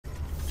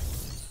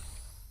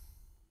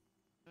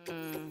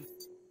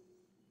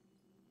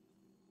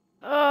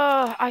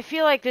I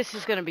feel like this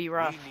is gonna be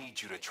rough. We need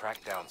you to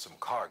track down some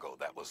cargo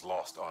that was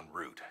lost en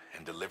route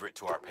and deliver it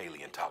to our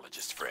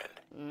paleontologist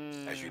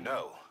friend. As you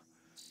know,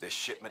 this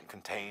shipment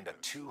contained a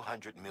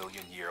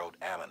 200-million-year-old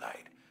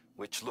ammonite,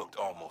 which looked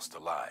almost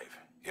alive,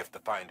 if the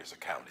finder's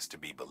account is to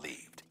be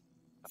believed.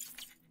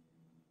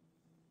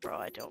 Bro,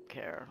 I don't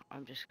care.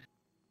 I'm just...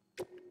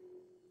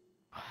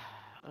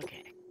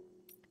 Okay.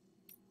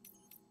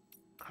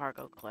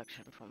 Cargo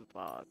collection from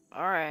Bob.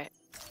 Alright.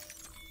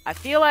 I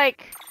feel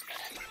like...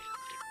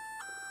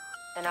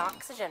 An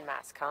oxygen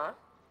mask, huh?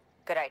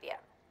 Good idea.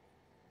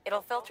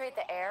 It'll filtrate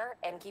the air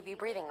and keep you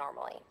breathing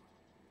normally.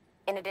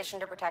 In addition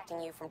to protecting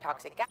you from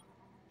toxic gas.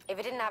 If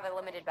it didn't have a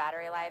limited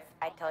battery life,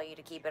 I'd tell you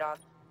to keep it on.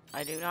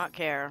 I do not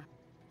care.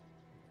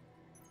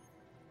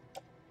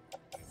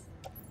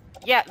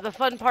 Yeah, the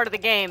fun part of the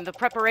game, the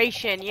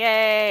preparation,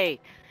 yay!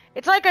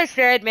 It's like I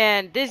said,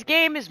 man, this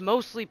game is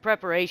mostly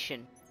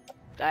preparation.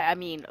 I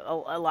mean,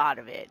 a lot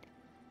of it.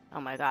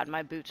 Oh my god,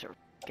 my boots are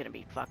gonna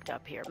be fucked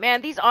up here.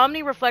 Man, these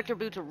Omni Reflector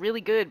boots are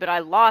really good, but I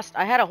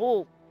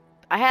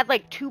had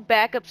like 2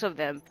 backups of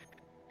them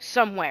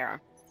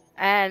somewhere.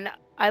 And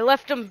I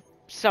left them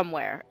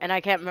somewhere, and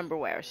I can't remember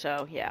where,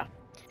 so yeah.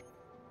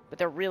 But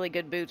they're really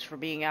good boots for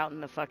being out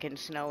in the fucking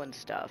snow and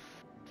stuff.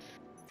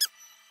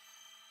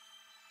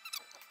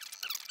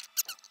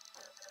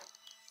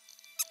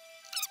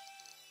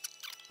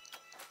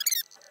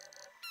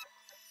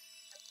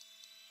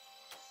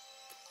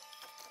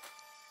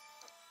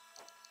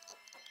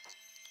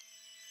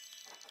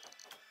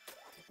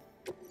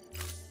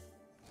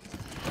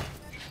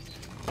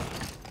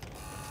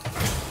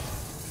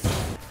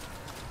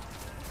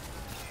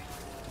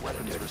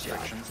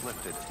 Restrictions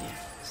lifted. Yeah,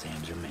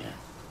 Sam's your man.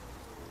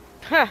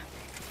 Huh.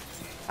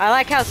 I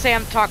like how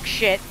Sam talks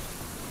shit.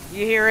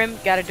 You hear him?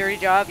 Got a dirty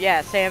job?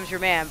 Yeah, Sam's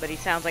your man, but he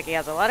sounds like he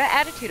has a lot of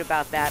attitude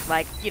about that.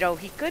 Like, you know,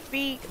 he could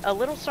be a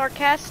little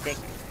sarcastic.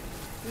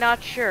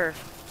 Not sure.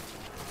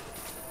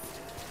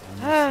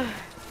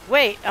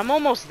 Wait, I'm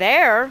almost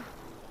there?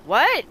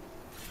 What?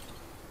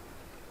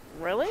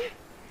 Really?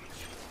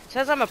 It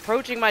says I'm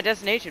approaching my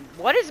destination.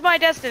 What is my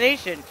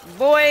destination?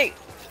 Boy!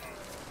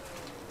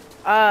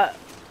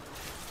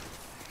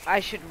 I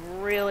should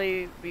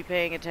really be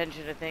paying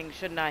attention to things,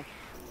 shouldn't I?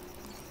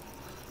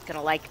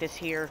 Gonna like this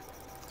here.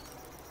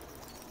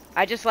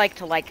 I just like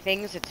to like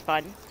things, it's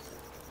fun.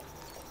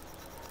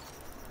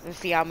 Let's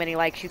see how many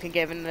likes you can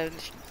give in the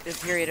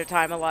period of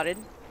time allotted.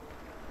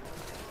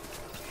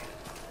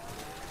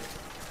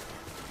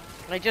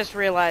 I just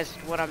realized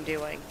what I'm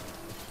doing.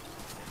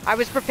 I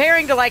was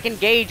preparing to, like,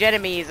 engage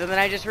enemies, and then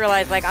I just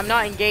realized, like, I'm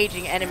not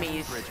engaging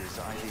enemies.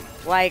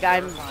 Like,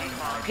 I'm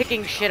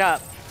picking shit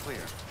up. Clear.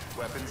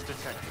 Weapons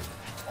detected.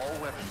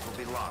 All weapons will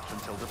be locked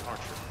until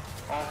departure.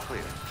 All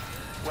clear.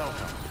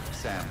 Welcome,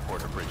 Sam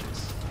Porter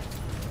Bridges.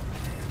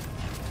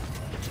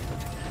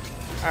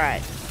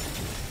 Alright.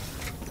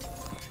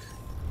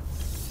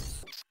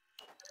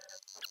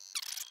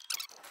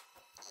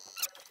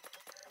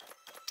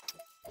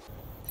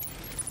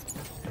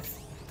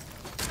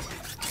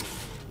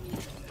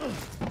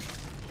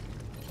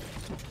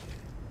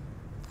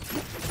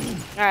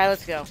 Alright,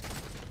 let's go.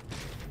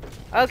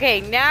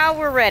 Okay, now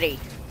we're ready.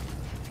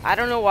 I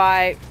don't know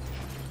why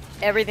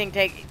everything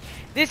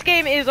this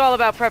game is all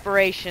about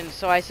preparation,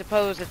 so I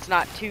suppose it's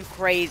not too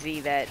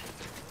crazy that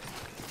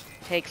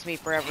it takes me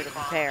forever to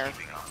prepare.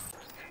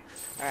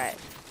 Alright,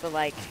 but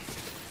like...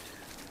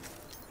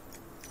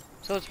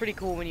 So it's pretty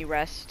cool when you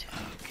rest.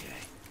 Okay.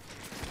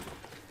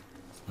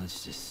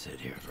 Let's just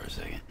sit here for a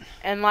second.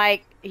 And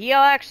like, he'll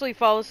actually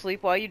fall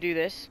asleep while you do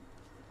this.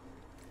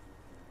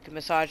 You can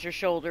massage your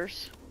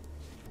shoulders.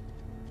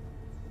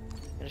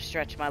 Gonna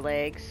stretch my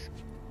legs.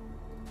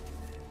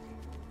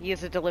 He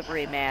is a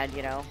delivery man,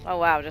 you know. Oh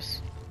wow,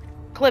 just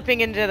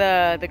clipping into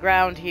the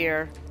ground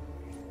here.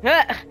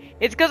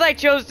 It's because I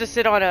chose to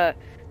sit on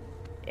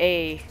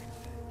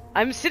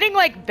I'm sitting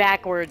like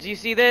backwards. You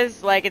see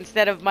this? Like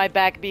instead of my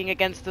back being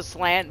against the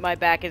slant, my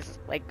back is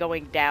like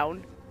going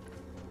down.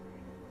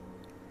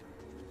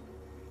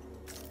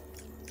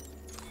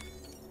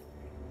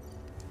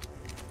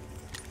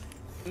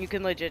 You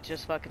can legit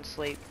just fucking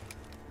sleep.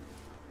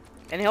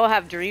 And he'll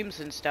have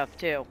dreams and stuff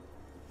too.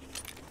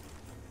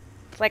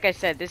 Like I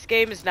said, this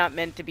game is not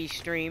meant to be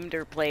streamed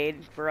or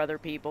played for other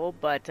people,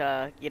 but,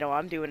 you know,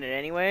 I'm doing it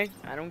anyway.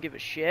 I don't give a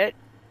shit.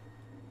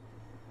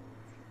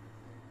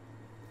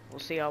 We'll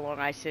see how long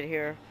I sit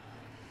here.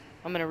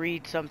 I'm gonna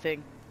read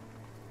something.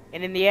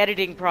 And in the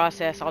editing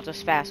process, I'll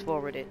just fast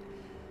forward it.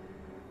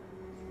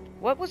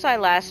 What was I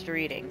last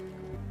reading?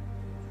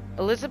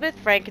 Elizabeth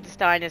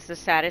Frankenstein is the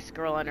saddest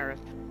girl on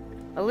earth.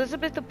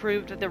 Elizabeth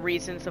approved of the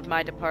reasons of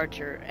my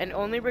departure, and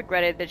only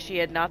regretted that she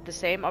had not the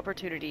same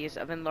opportunities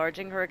of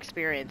enlarging her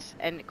experience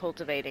and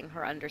cultivating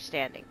her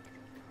understanding.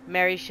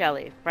 Mary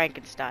Shelley,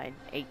 Frankenstein,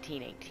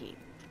 1818.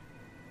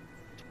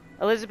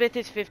 Elizabeth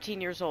is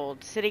 15 years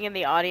old, sitting in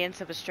the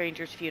audience of a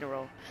stranger's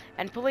funeral,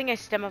 and pulling a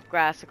stem of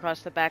grass across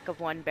the back of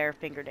one bare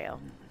fingernail.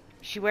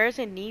 She wears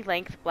a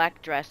knee-length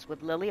black dress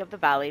with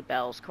lily-of-the-valley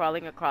bells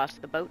crawling across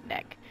the boat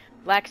neck,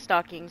 black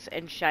stockings,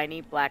 and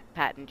shiny black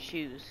patent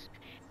shoes.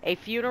 A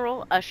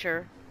funeral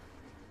usher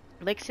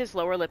licks his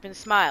lower lip and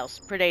smiles,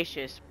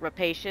 predacious,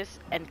 rapacious,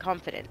 and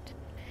confident.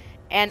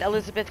 And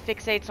Elizabeth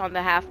fixates on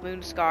the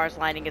half-moon scars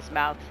lining his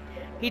mouth.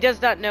 He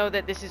does not know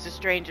that this is a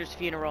stranger's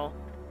funeral,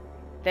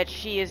 that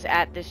she is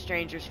at this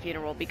stranger's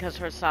funeral because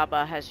her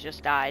Saba has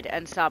just died,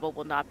 and Saba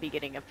will not be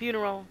getting a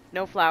funeral,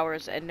 no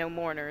flowers, and no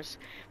mourners,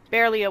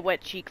 barely a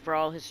wet cheek for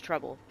all his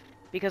trouble.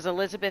 Because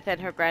Elizabeth and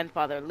her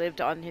grandfather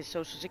lived on his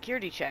social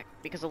security check,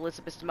 because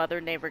Elizabeth's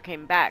mother never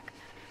came back,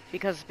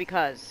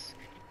 because.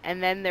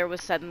 And then there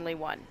was suddenly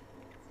one.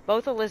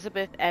 Both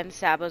Elizabeth and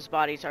Saba's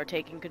bodies are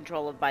taken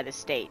control of by the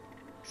state.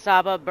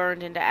 Saba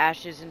burned into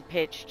ashes and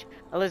pitched,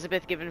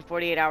 Elizabeth given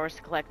 48 hours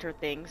to collect her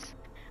things.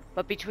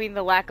 But between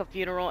the lack of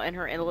funeral and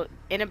her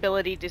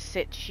inability to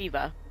sit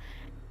Shiva,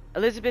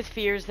 Elizabeth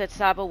fears that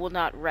Saba will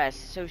not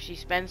rest, so she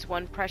spends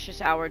one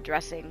precious hour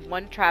dressing,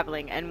 one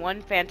traveling, and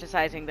one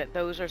fantasizing that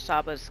those are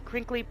Saba's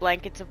crinkly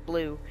blankets of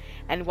blue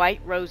and white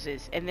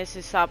roses, and this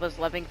is Saba's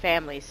loving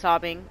family,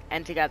 sobbing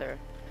and together.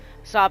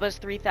 Saba's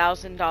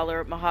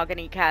 $3,000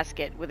 mahogany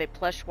casket with a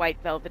plush white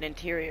velvet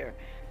interior,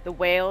 the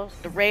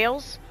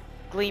rails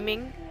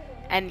gleaming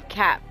and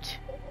capped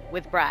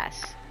with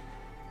brass.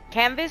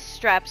 Canvas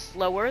straps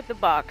lower the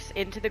box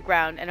into the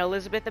ground, and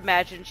Elizabeth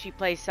imagines she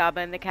placed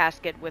Saba in the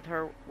casket with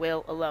her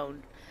will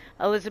alone.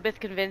 Elizabeth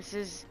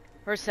convinces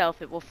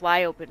herself it will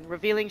fly open,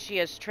 revealing she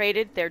has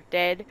traded their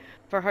dead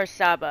for her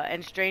Saba,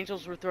 and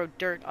strangers will throw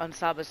dirt on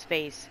Saba's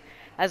face.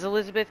 As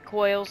Elizabeth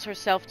coils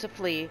herself to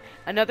flee,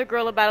 another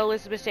girl about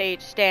Elizabeth's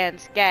age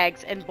stands,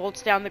 gags, and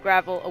bolts down the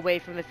gravel away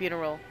from the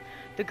funeral.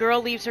 The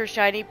girl leaves her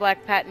shiny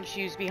black patent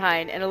shoes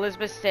behind, and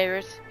Elizabeth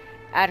stares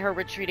at her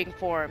retreating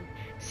form,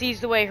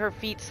 sees the way her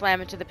feet slam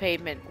into the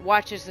pavement,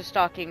 watches the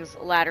stockings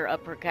ladder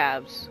up her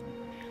calves.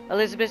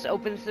 Elizabeth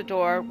opens the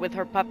door with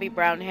her puppy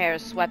brown hair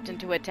swept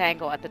into a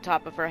tangle at the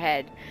top of her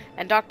head,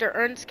 and Dr.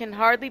 Ernst can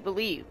hardly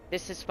believe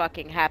this has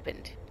fucking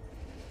happened.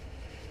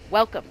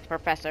 Welcome,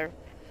 Professor.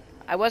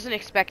 I wasn't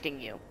expecting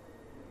you.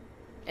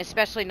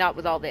 Especially not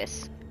with all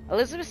this.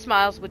 Elizabeth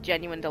smiles with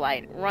genuine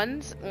delight,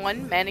 runs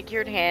one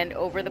manicured hand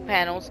over the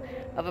panels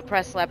of a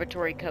press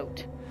laboratory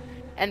coat,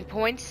 and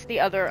points the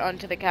other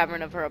onto the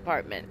cavern of her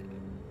apartment.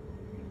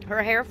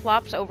 Her hair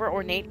flops over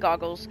ornate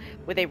goggles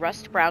with a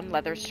rust-brown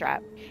leather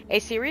strap. A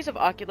series of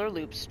ocular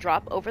loops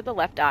drop over the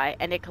left eye,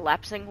 and a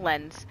collapsing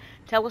lens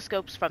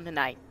telescopes from the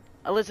night.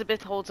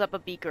 Elizabeth holds up a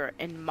beaker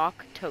in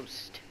mock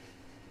toast.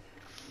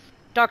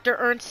 Dr.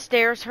 Ernst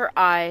narrows her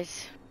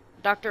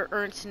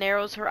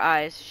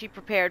eyes. She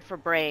prepared for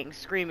braying,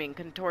 screaming,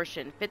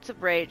 contortion, fits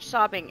of rage,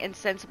 sobbing,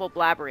 insensible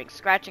blabbering,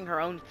 scratching her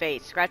own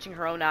face, scratching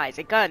her own eyes.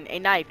 A gun, a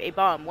knife, a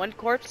bomb, 1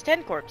 corpse,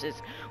 10 corpses,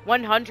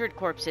 100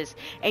 corpses,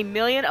 a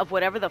million of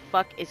whatever the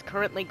fuck is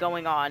currently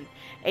going on.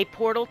 A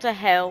portal to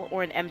hell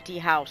or an empty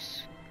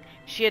house.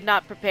 She had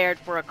not prepared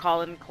for a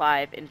Colin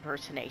Clive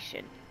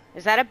impersonation.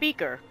 Is that a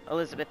beaker?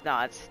 Elizabeth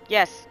nods.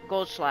 Yes,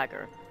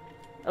 Goldschlager.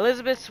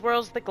 Elizabeth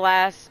swirls the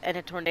glass, and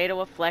a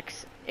tornado of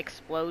flecks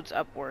explodes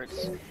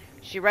upwards.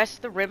 She rests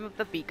the rim of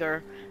the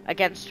beaker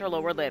against her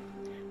lower lip,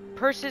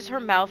 purses her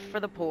mouth for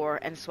the pour,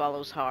 and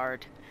swallows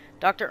hard.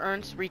 Dr.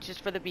 Ernst reaches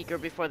for the beaker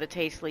before the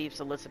taste leaves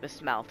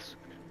Elizabeth's mouth.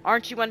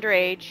 Aren't you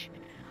underage?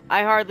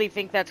 I hardly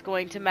think that's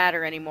going to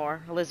matter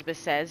anymore, Elizabeth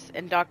says,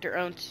 and Dr.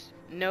 Ernst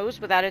knows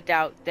without a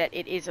doubt that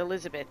it is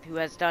Elizabeth who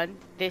has done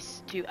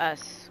this to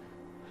us.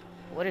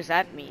 What does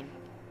that mean?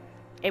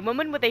 A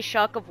woman with a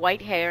shock of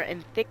white hair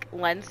and thick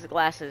lensed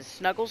glasses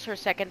snuggles her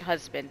second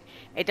husband,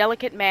 a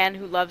delicate man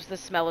who loves the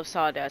smell of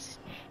sawdust.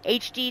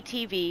 HD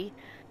TV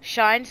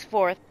shines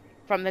forth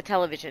from the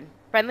television,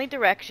 friendly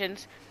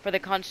directions for the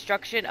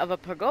construction of a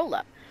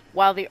pergola,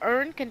 while the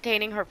urn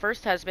containing her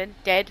first husband,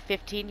 dead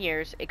 15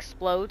 years,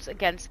 explodes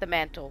against the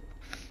mantel.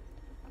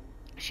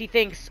 She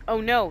thinks, oh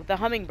no, the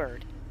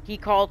hummingbird. He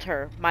called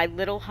her, my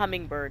little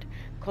hummingbird,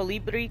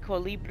 colibri,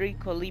 colibri,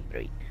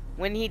 colibri.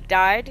 When he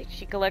died,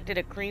 she collected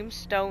a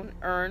creamstone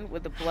urn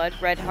with a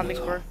blood-red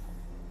hummingbird.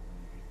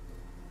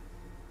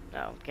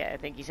 Oh, okay, I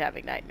think he's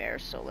having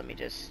nightmares, so let me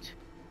just...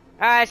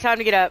 Alright, it's time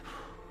to get up.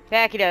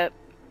 Pack it up.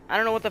 I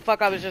don't know what the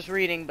fuck I was just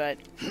reading, but...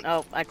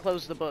 Oh, I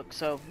closed the book,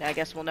 so I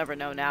guess we'll never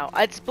know now.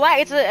 It's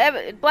black, it's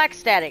a black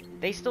static.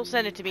 They still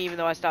send it to me even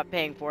though I stopped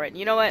paying for it. And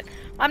you know what?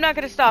 I'm not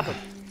gonna stop them.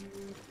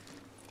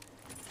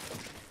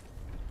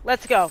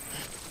 Let's go.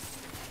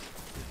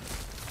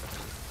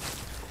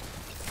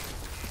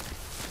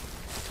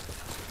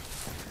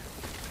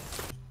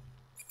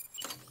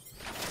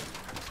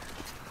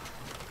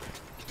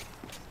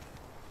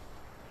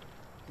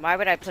 Why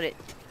would I put it?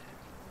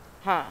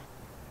 Huh.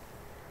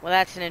 Well,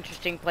 that's an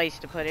interesting place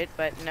to put it,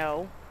 but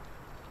no.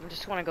 I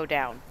just want to go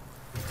down.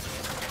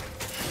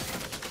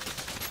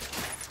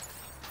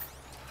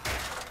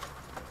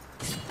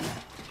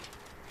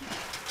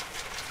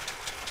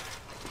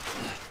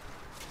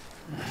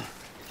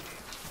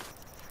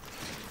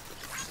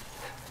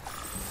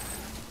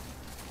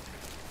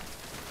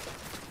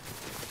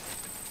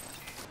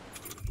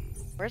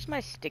 Where's my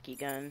sticky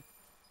gun?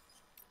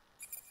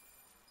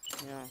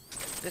 Yeah,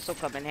 this'll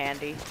come in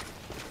handy.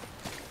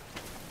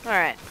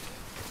 Alright.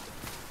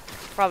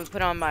 Probably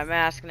put on my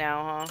mask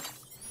now, huh?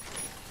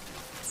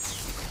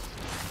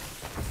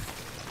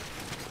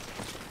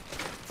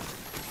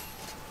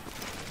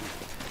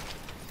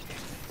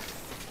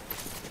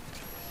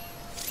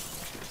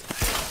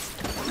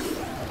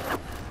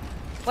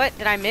 What?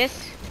 Did I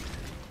miss?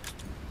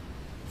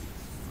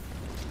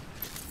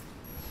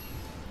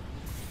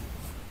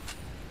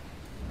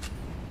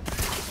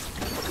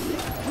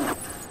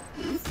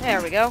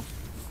 There we go.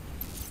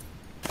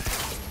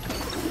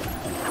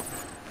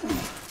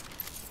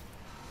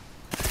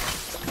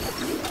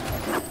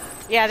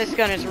 Yeah, this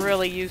gun is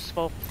really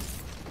useful.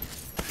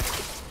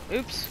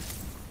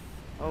 Oops.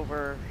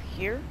 Over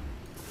here?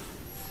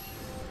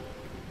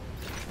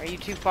 Are you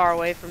too far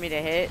away for me to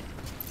hit?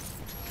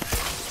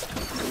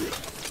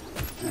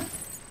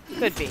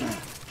 Could be.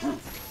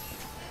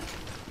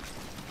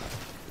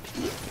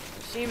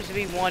 Seems to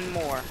be one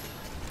more.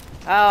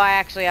 Oh, I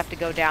actually have to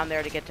go down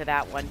there to get to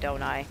that one,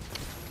 don't I?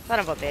 Son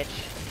of a bitch.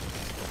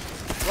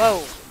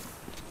 Whoa.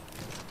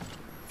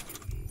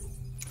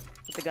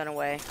 Put the gun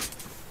away.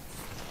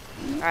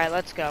 Alright,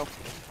 let's go.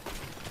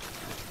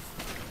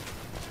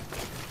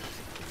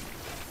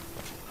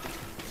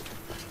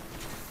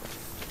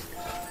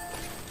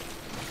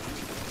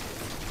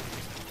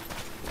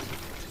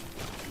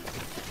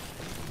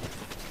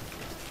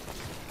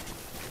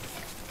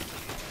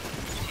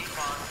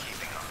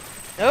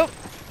 Nope.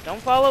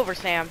 Don't fall over,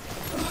 Sam.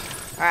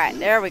 Alright,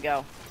 there we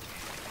go.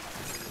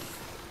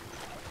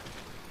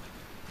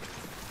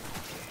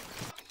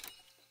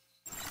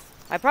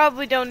 I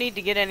probably don't need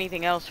to get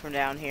anything else from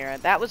down here.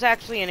 That was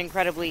actually an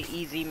incredibly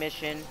easy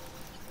mission.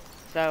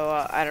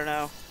 So, I don't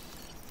know.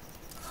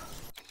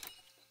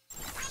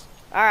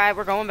 Alright,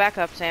 we're going back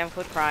up, Sam.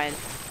 Quit crying.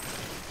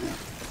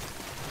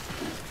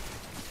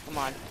 Come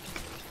on.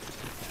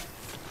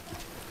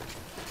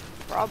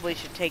 Probably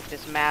should take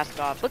this mask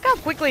off. Look how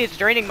quickly it's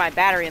draining my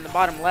battery in the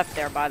bottom left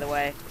there, by the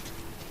way.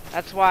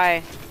 That's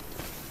why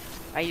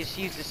I just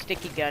used a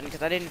sticky gun,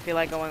 because I didn't feel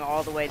like going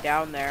all the way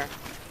down there.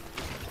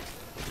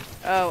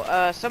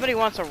 Oh, somebody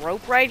wants a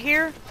rope right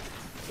here?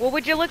 Well,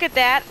 would you look at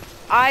that?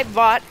 I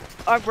brought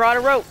a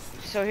rope.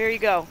 So here you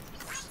go.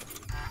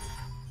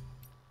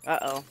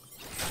 Uh-oh.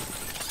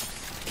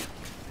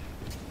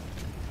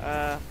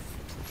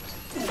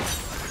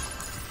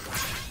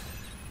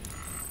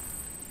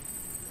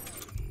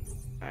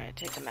 Alright,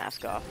 take the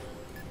mask off.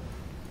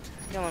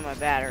 It's killing my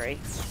battery.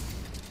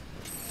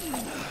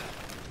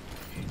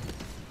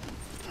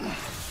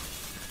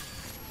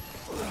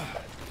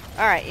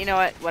 Alright, you know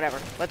what? Whatever.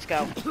 Let's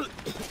go.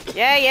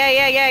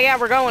 Yeah.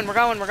 We're going.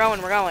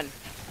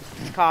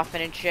 It's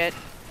coughing and shit.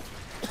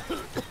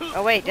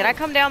 Oh, wait. Did I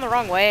come down the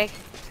wrong way?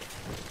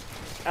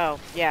 Oh,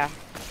 yeah.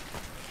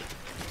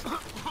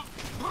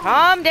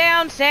 Calm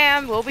down,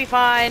 Sam. We'll be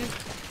fine.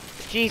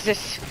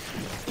 Jesus.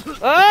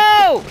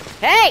 Oh!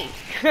 Hey!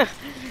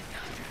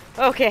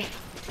 Okay.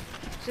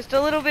 Just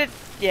a little bit...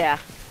 Yeah.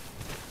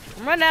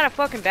 I'm running out of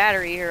fucking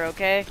battery here,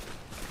 okay?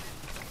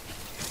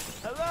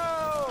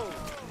 Hello!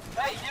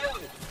 Hey, you!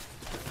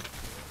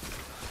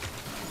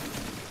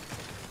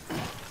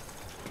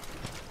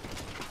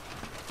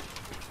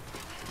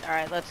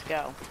 Alright, let's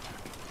go.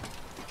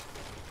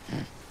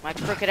 My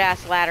crooked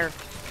ass ladder.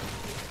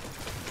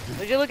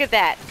 Would you look at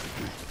that?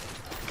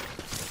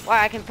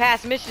 Why, I can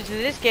pass missions in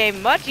this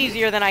game much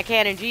easier than I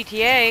can in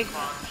GTA.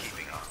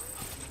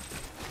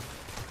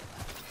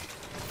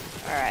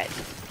 Alright.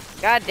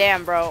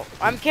 Goddamn, bro.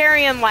 I'm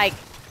carrying, like,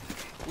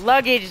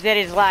 luggage that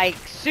is, like,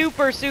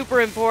 super,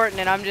 super important,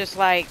 and I'm just,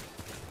 like...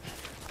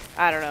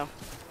 I don't know.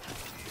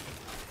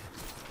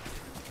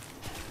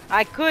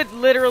 I could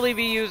literally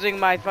be using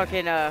my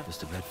fucking,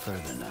 Just a bit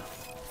further now.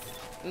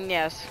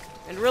 Yes.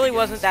 It really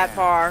wasn't that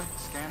far.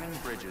 Scanning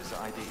bridges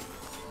ID.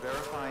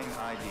 Verifying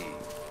ID.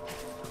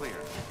 Clear.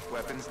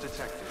 Weapons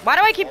detected. Why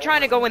do I keep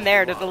trying to go in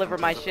there to deliver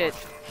my shit?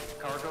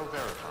 Cargo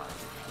verified.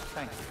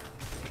 Thank you.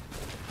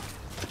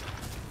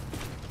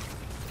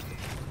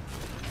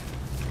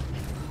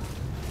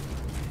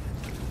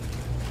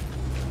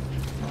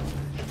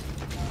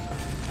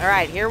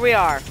 Alright, here we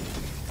are.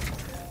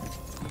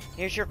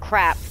 Here's your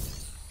crap.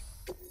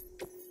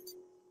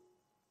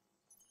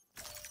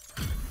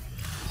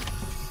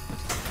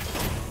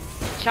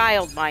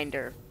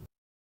 Childminder.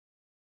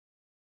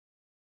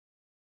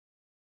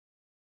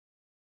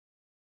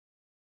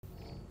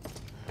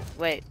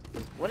 Wait,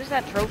 what does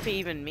that trophy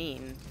even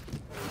mean?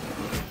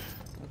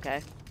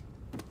 Okay.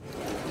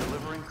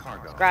 Delivering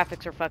cargo.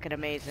 Graphics are fucking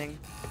amazing.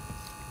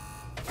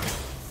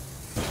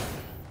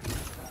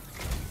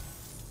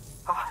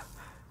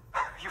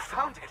 You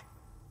found it.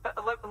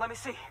 Let me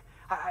see.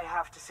 I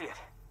have to see it.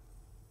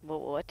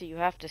 Well, what do you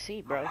have to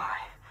see, bro? Oh my.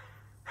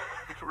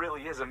 It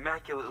really is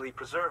immaculately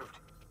preserved.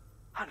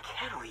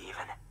 Uncannily,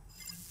 even.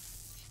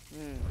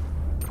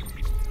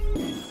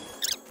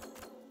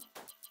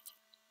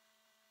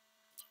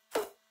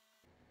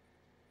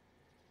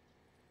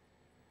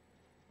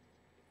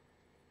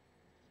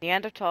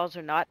 Neanderthals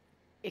are not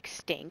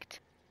extinct.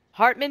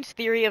 Hartman's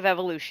theory of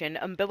evolution,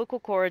 umbilical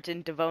cords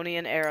in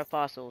Devonian-era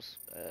fossils.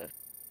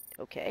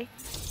 Okay.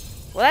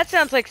 Well, that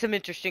sounds like some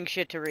interesting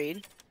shit to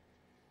read.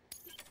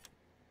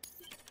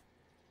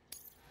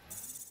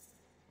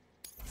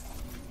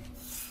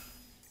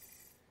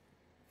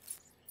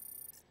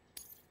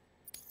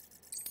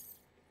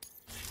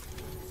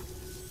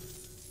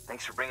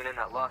 Thanks for bringing in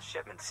that lost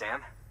shipment,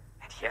 Sam.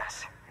 And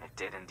yes, it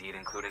did indeed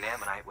include an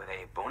ammonite with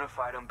a bona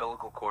fide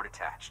umbilical cord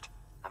attached.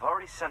 I've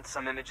already sent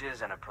some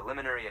images and a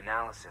preliminary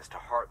analysis to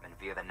Hartman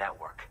via the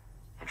network.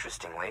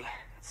 Interestingly, it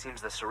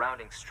seems the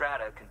surrounding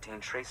strata contain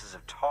traces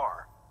of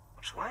tar,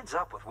 which lines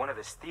up with one of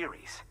his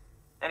theories.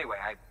 Anyway,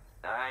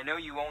 I know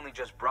you only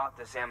just brought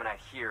this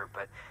ammonite here,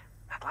 but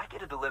I'd like you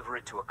to deliver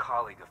it to a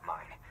colleague of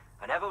mine,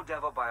 an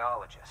Evo-Devo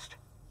biologist.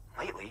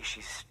 Lately,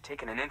 she's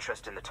taken an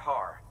interest in the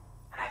tar,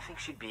 and I think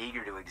she'd be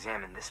eager to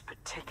examine this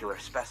particular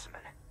specimen.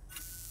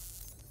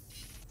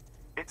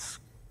 It's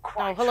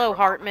quite Oh, hello,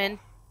 Hartman.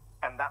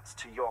 and that's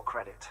to your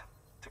credit.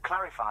 To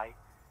clarify,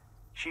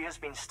 she has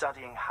been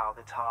studying how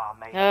the tar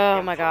may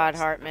Oh my God, influence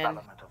the Hartman.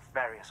 development of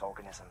various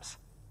organisms.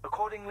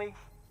 Accordingly,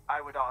 I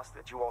would ask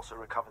that you also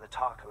recover the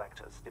tar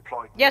collectors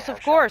deployed near Yes, her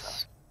of course.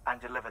 shelter and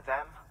deliver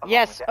them along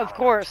Yes, with the of ammonite.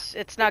 course.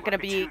 It's not It would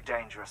going to be... too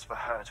dangerous for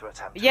her to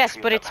attempt to Yes,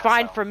 retrieve but them it's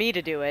fine herself, for me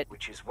to do it.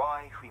 which is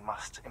why we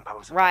must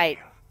impose upon Right,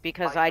 you.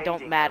 because By I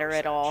don't aiding matter her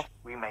at all. research,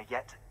 we may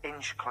yet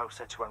inch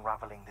closer to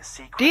unraveling the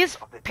secrets These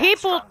of the Death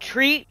people Stranding.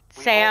 treat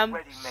We've Sam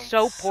already made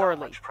so so poorly.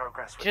 much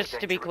progress with Just the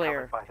to be data clear.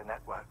 recovered by the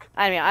network.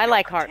 I mean, I With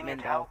like your Hartman,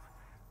 continued though. help,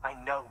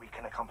 I know we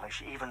can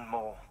accomplish even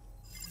more.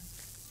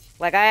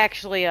 Like, I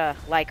actually,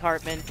 like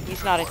Hartman.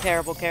 He's not a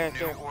terrible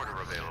character. New order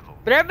available.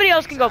 But everybody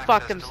else can go Please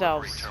fuck access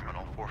themselves. delivery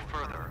terminal for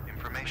further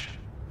information.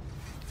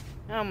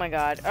 Oh my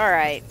God.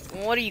 Alright,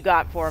 what do you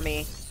got for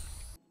me?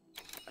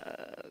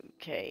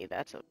 Okay,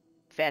 that's a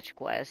fetch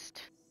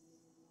quest.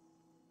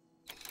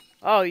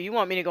 Oh, you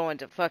want me to go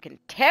into fucking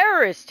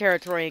terrorist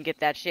territory and get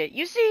that shit.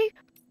 You see?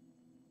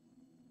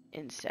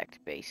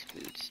 Insect-based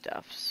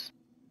foodstuffs.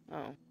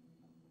 Oh.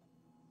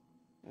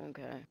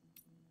 Okay.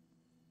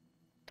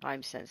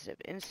 Time-sensitive.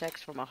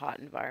 Insects from a hot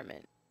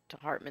environment to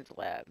Hartman's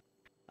lab.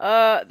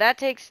 That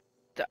takes...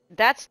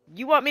 That's...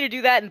 You want me to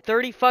do that in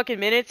 30 fucking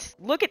minutes?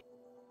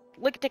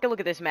 Take a look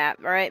at this map,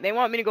 alright? They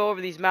want me to go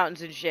over these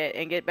mountains and shit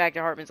and get back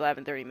to Hartman's lab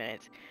in 30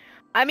 minutes.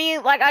 I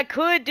mean, like, I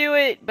could do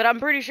it, but I'm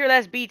pretty sure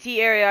that's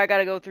BT area I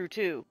gotta go through,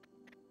 too.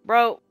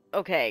 Bro,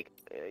 okay.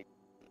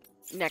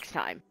 Next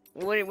time.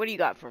 What do you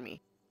got for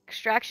me?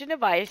 Extraction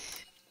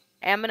device,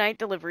 ammonite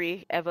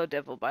delivery,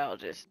 Evo-Devo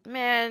biologist.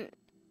 Man,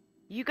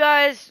 you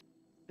guys,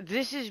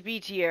 this is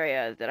BT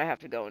area that I have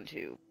to go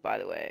into, by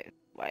the way.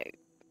 Like,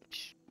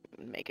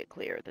 make it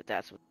clear that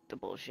that's what the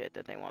bullshit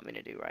that they want me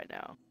to do right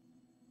now.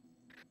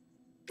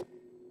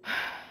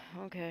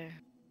 Okay.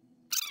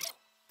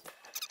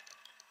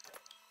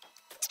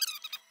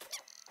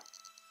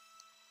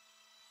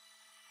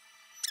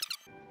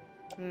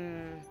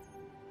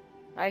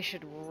 I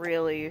should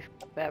really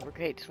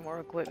fabricate some more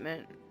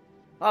equipment.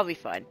 I'll be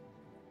fine.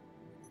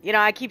 You know,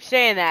 I keep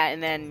saying that,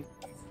 and then,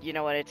 you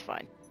know what, it's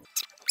fine.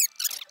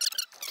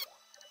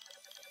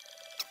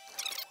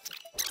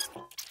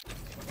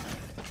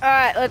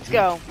 Alright, let's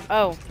go.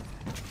 Oh.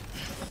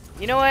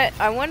 You know what,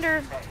 I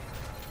wonder...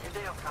 Your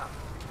day will come.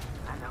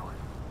 I know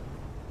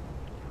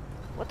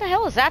it. What the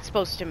hell is that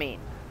supposed to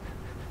mean?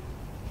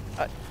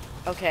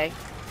 Okay.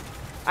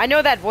 I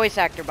know that voice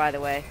actor, by the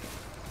way.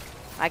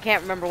 I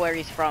can't remember where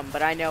he's from,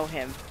 but I know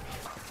him.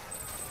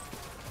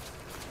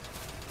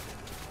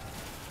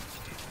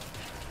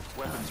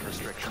 Weapons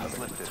restrictions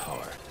lifted.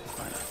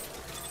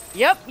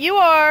 Yep, you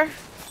are!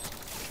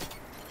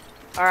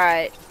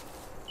 Alright.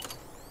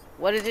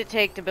 What does it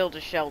take to build a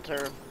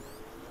shelter?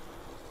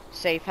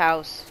 Safe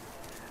house.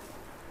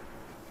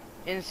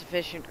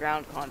 Insufficient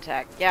ground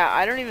contact. Yeah,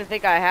 I don't even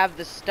think I have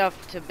the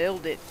stuff to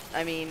build it.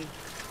 I mean...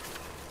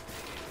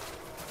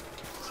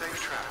 Safe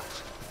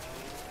travels.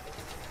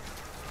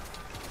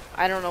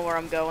 I don't know where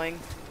I'm going.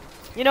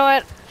 You know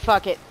what?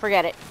 Fuck it.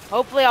 Forget it.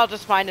 Hopefully I'll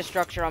just find a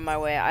structure on my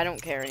way. I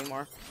don't care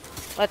anymore.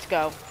 Let's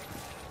go.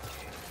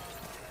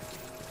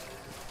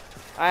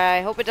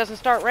 I hope it doesn't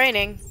start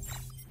raining.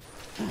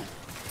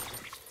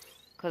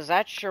 Because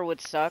that sure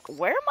would suck.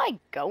 Where am I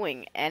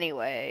going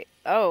anyway?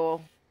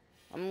 Oh.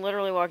 I'm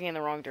literally walking in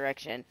the wrong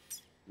direction.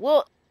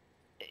 Well...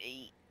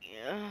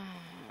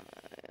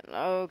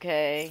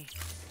 Okay.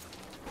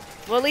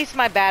 Well, at least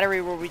my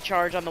battery will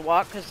recharge on the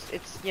walk, because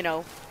it's, you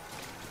know,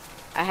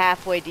 a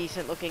halfway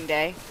decent looking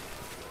day.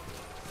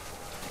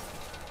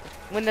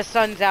 When the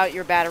sun's out,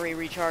 your battery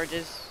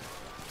recharges.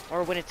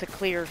 Or when it's a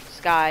clear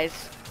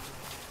skies.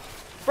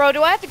 Bro,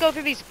 do I have to go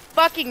through these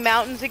fucking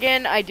mountains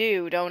again? I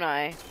do, don't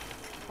I?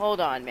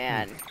 Hold on,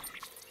 man.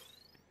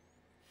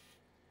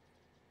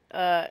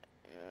 Oh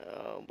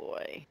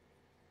boy.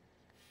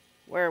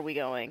 Where are we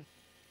going?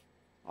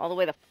 All the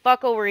way the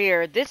fuck over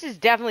here. This is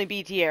definitely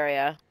BT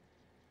area.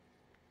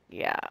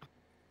 Yeah.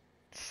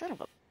 Son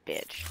of a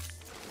bitch.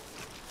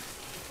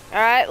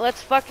 Alright,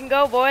 let's fucking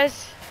go,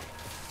 boys.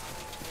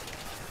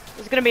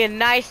 This is gonna be a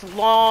nice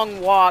long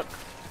walk.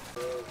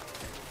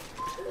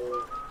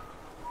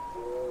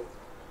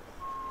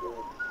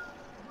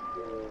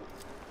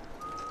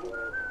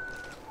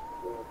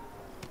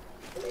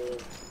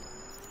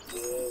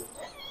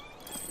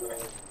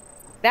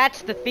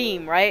 That's the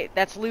theme, right?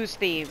 That's Lou's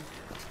theme.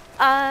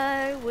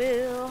 I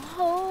will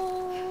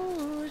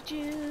hold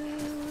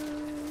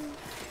you.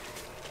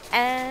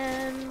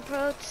 and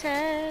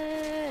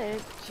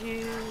protect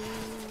you.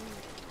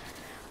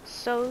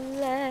 So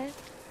let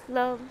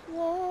love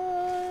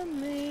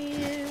warm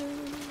you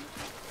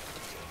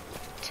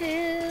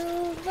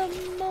till the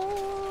morning.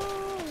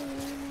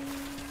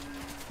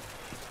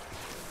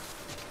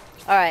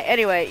 Alright,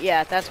 anyway,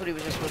 yeah, that's what he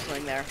was just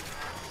whistling there.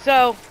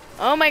 So,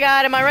 oh my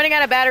god, am I running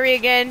out of battery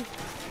again?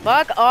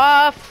 Fuck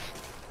off!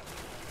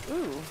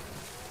 Ooh.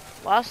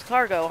 Lost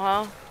cargo,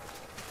 huh?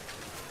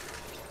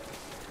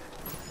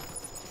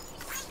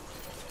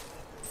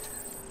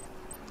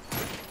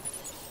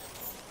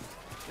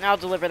 I'll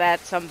deliver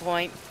that at some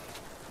point.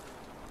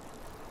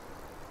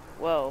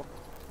 Whoa.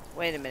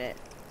 Wait a minute.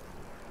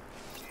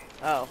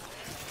 Oh.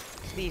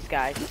 It's these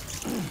guys.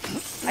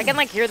 I can,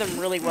 like, hear them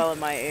really well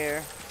in my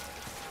ear.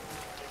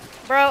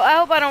 Bro, I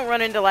hope I don't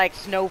run into, like,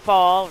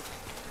 snowfall,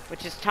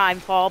 which is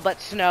timefall,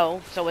 but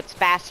snow, so it's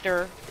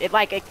faster.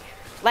 Like, I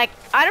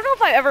don't know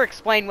if I ever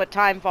explained what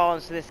timefall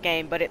is to this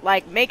game, but it,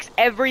 like, makes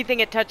everything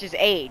it touches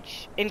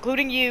age,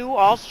 including you,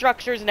 all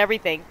structures and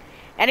everything.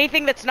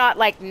 Anything that's not,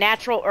 like,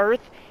 natural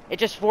earth, it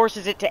just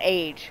forces it to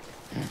age,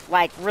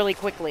 like, really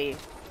quickly.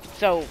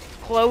 So,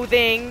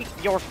 clothing,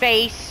 your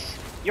face,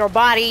 your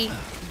body,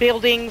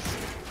 buildings.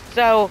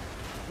 So,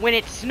 when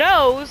it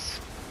snows,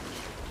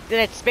 then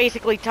it's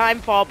basically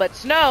timefall, but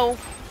snow,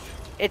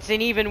 it's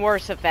an even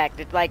worse effect.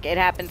 It, like, it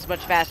happens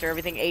much faster.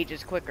 Everything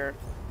ages quicker.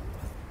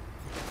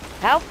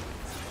 How?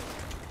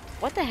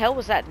 What the hell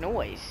was that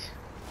noise?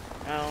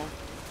 Oh.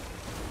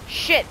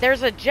 Shit,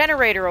 there's a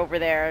generator over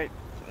there.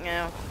 You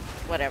know,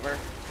 whatever.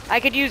 I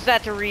could use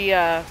that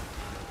to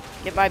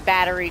get my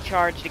battery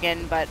charged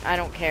again, but I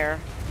don't care.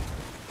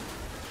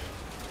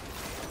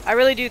 I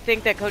really do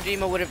think that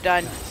Kojima would have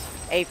done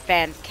a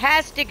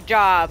fantastic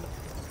job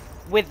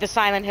with the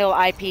Silent Hill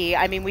IP.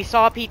 I mean, we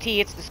saw PT,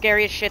 it's the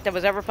scariest shit that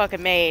was ever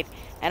fucking made,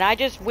 and I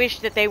just wish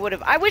that they would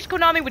have... I wish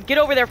Konami would get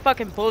over their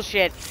fucking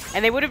bullshit,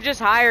 and they would have just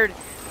hired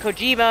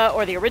Kojima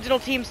or the original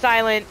Team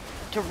Silent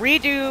to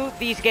redo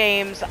these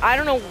games. I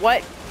don't know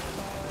what...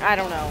 I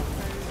don't know.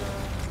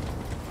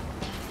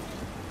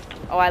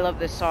 Oh, I love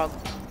this song.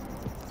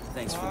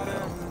 Thanks for the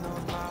help.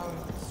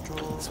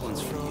 This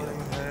one's for you.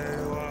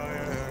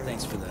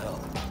 Thanks for the help.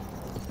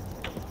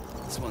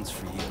 This one's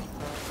for you.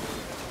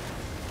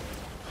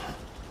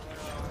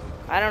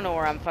 I don't know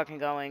where I'm fucking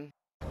going.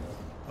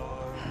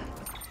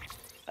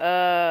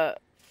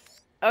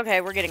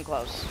 Okay, we're getting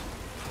close.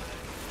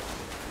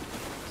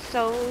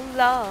 So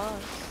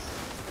lost.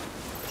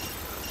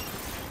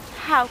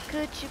 How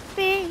could you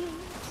be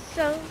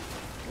so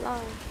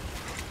lost?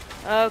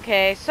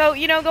 Okay, so,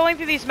 you know, going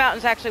through these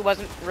mountains actually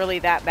wasn't really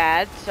that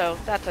bad, so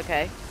that's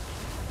okay.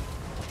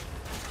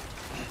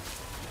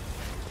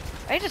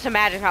 I just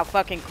imagine how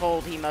fucking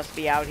cold he must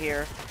be out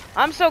here.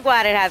 I'm so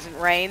glad it hasn't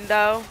rained,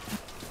 though.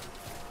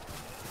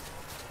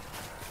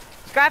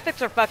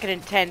 Graphics are fucking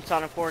intense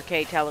on a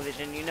 4K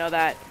television, you know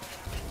that?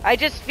 I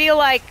just feel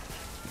like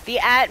the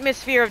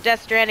atmosphere of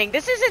Death Stranding...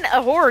 This isn't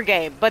a horror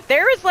game, but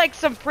there is, like,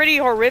 some pretty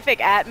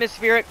horrific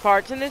atmospheric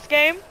parts in this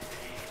game.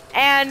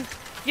 And,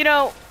 you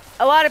know...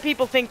 A lot of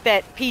people think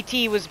that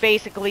PT was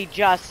basically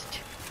just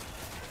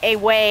a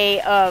way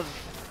of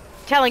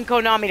telling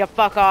Konami to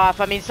fuck off.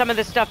 I mean, some of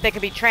the stuff that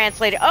could be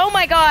translated... Oh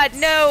my god,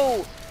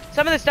 no!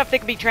 Some of the stuff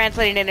that could be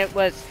translated and it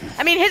was...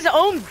 I mean, his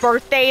own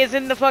birthday is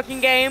in the fucking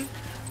game.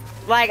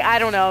 Like, I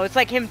don't know. It's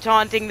like him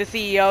taunting the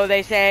CEO,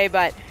 they say.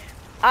 But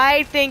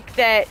I think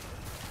that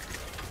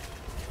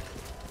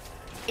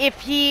if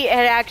he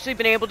had actually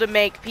been able to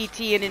make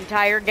PT an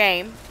entire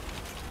game...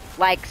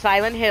 like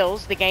Silent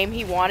Hills, the game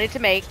he wanted to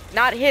make.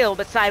 Not Hill,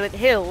 but Silent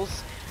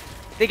Hills.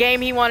 The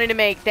game he wanted to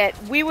make, that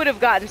we would have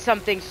gotten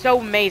something so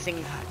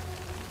amazing. God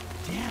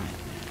damn it,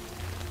 man.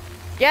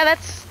 Yeah,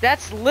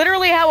 that's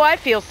literally how I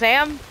feel,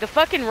 Sam. The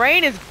fucking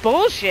rain is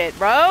bullshit,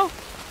 bro.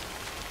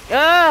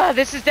 Ugh,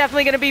 this is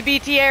definitely gonna be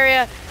BT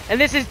area, and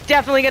this is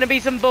definitely gonna be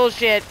some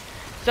bullshit.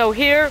 So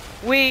here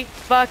we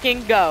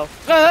fucking go.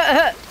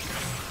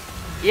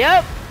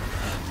 Yep.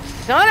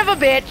 Son of a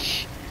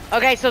bitch.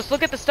 Okay, so let's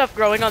look at the stuff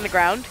growing on the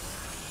ground.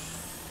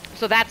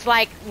 So that's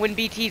like when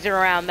BTs are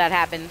around, that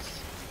happens.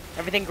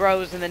 Everything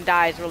grows and then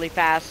dies really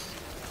fast.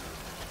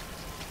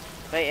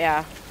 But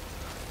yeah.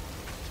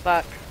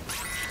 Fuck.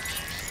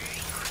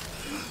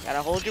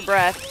 Gotta hold your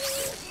breath.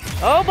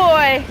 Oh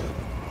boy!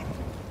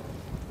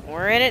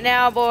 We're in it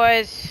now,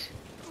 boys.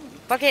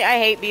 Fuck it, I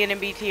hate being in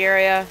BT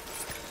area.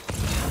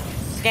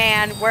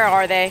 Scan, where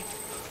are they?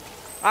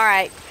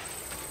 Alright.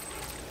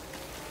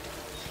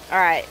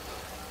 Alright.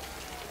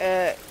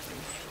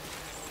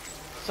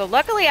 So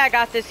luckily I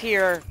got this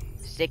here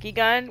sticky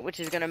gun, which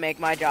is gonna make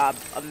my job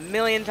a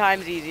million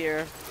times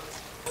easier.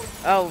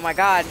 Oh my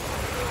god.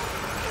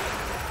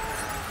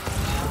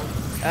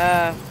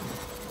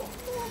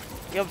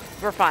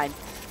 We're fine.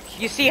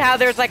 You see how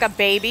there's like a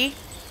baby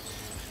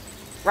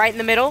right in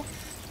the middle?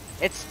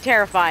 It's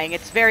terrifying.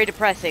 It's very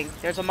depressing.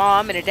 There's a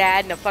mom and a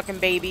dad and a fucking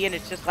baby, and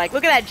it's just like,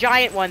 look at that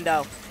giant one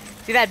though.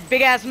 See that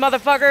big ass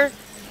motherfucker?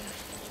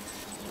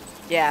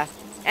 Yeah.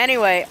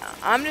 Anyway,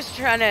 I'm just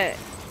trying to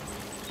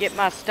get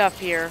my stuff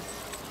here.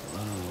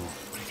 Hello.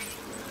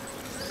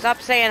 Stop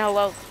saying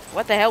hello.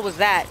 What the hell was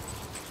that?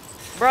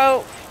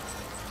 Bro,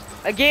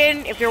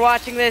 again, if you're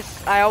watching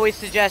this, I always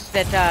suggest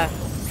that,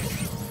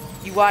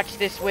 you watch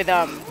this with,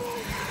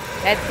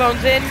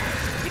 headphones in,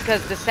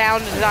 because the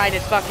sound design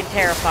is fucking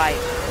terrifying.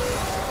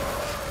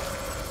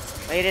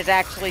 It is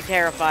actually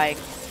terrifying.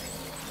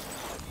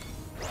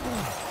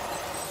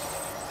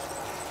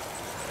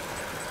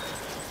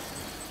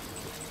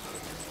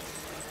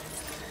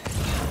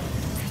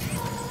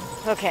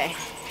 Okay,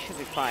 should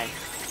be fine.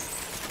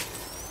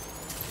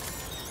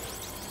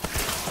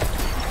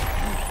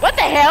 What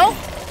the hell?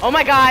 Oh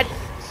my god,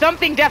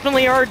 something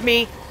definitely heard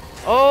me.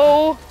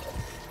 Oh.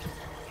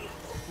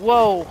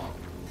 Whoa.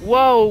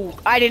 Whoa,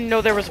 I didn't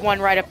know there was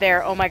one right up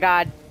there. Oh my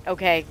god.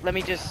 Okay, let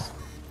me just...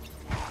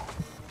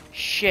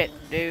 Shit,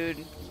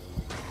 dude.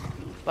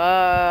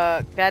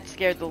 Fuck, that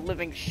scared the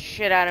living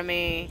shit out of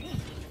me.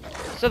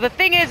 So the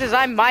thing is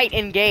I might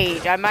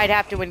engage. I might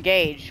have to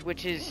engage,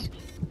 which is...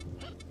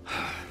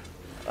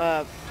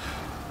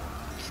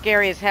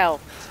 scary as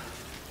hell.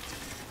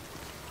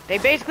 They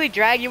basically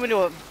drag you into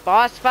a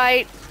boss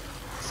fight.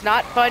 It's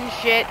not fun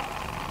shit.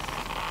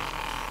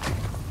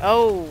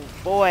 Oh,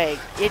 boy.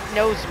 It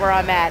knows where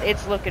I'm at.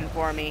 It's looking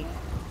for me.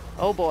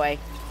 Oh, boy.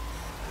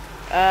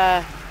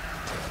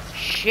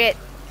 Shit.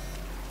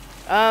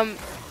 Can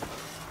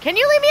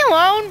you leave me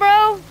alone,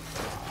 bro?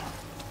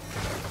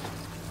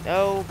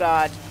 Oh,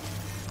 God.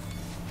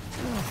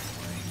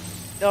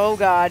 Oh,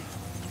 God.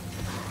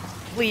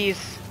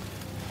 Please.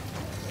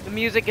 The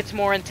music gets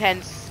more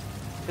intense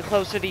the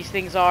closer these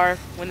things are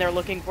when they're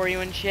looking for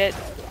you and shit.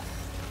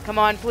 Come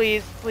on,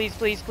 please. Please,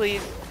 please,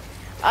 please.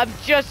 I'm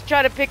just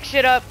trying to pick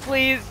shit up,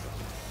 please.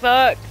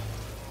 Fuck.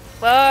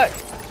 Fuck.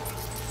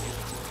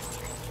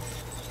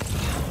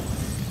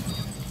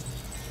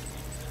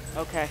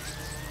 Okay.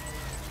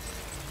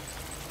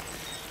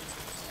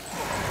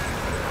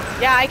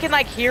 Yeah, I can,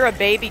 like, hear a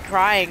baby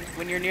crying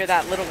when you're near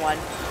that little one.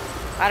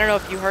 I don't know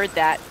if you heard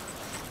that.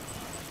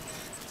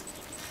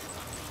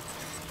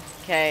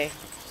 Okay,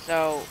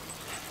 so...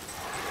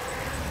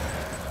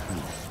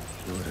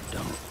 Do it or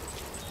don't.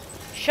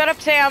 Shut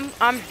up, Sam.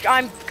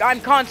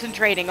 I'm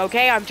concentrating,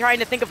 okay? I'm trying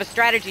to think of a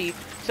strategy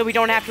so we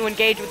don't have to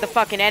engage with the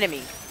fucking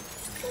enemy.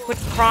 Quit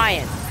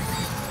crying.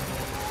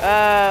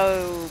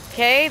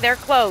 Okay, they're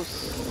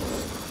close.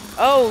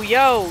 Oh,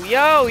 yo,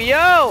 yo,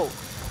 yo!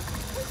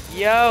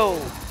 Yo.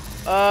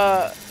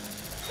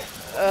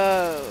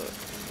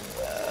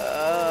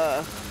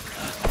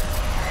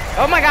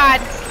 Oh my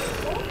god.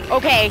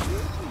 Okay.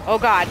 Oh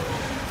god.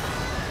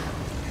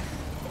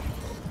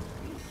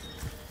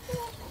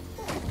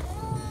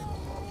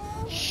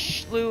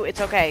 Shh, Lou,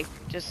 it's okay.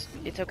 Just,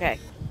 it's okay.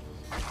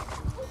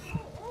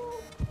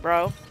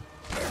 Bro.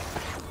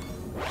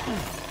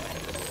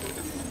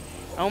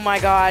 Oh my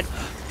god.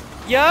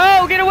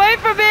 Yo, get away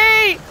from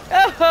me!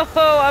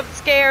 Oh, I'm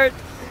scared.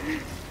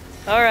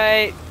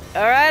 Alright.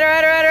 Alright,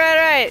 alright, alright, alright,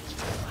 alright.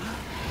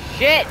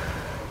 Shit.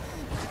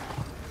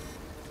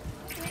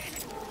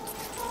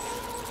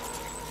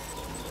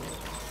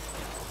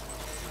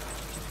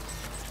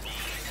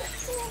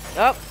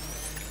 Oh.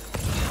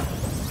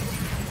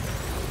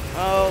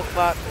 Oh,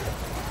 fuck.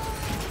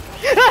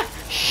 Ah,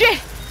 shit!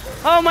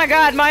 Oh my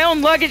god, my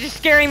own luggage is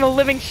scaring the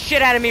living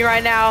shit out of me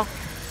right now.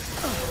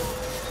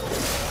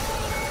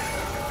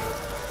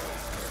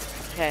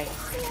 Okay.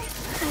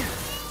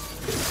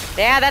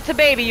 Yeah, that's a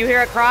baby. You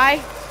hear it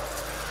cry?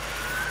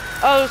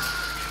 Oh,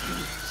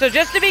 so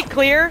just to be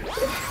clear...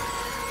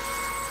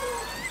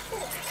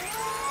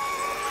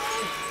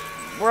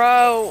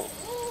 Bro...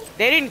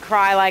 They didn't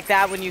cry like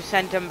that when you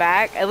sent them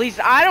back. At least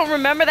I don't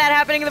remember that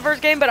happening in the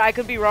first game, but I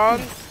could be wrong.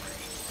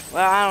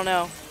 Well, I don't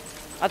know.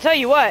 I'll tell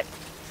you what.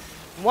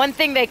 One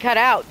thing they cut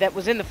out that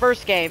was in the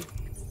first game,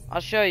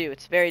 I'll show you.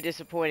 It's very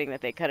disappointing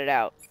that they cut it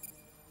out.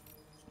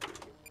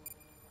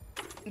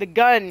 The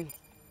gun,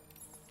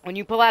 when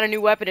you pull out a new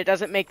weapon, it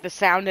doesn't make the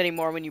sound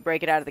anymore when you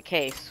break it out of the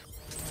case.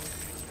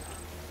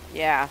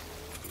 Yeah.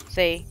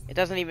 See? It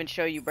doesn't even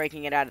show you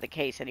breaking it out of the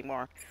case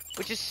anymore.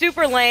 Which is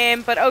super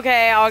lame, but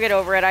okay, I'll get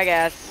over it, I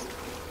guess.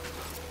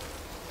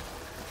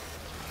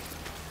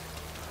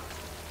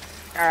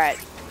 Alright.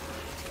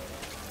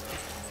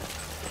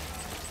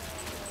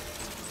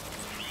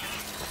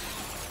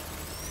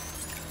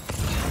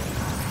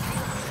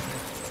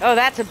 Oh,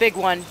 that's a big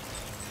one.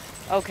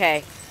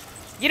 Okay.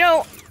 You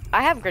know,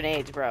 I have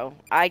grenades, bro.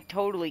 I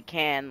totally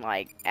can,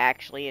 like,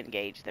 actually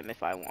engage them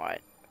if I want.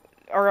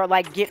 Or,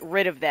 like, get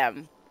rid of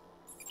them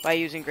by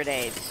using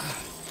grenades.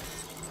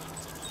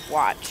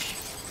 Watch.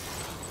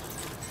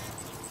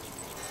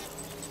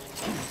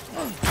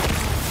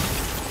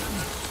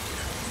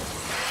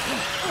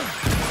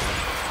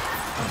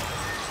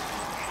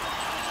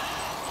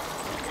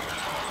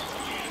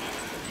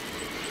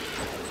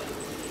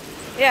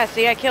 Yeah,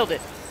 see, I killed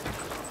it.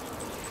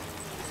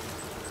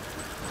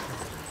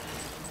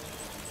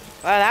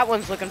 Well, that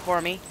one's looking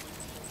for me.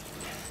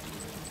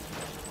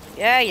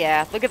 Yeah,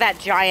 yeah. Look at that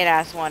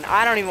giant-ass one.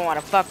 I don't even want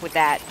to fuck with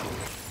that.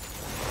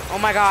 Oh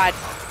my god.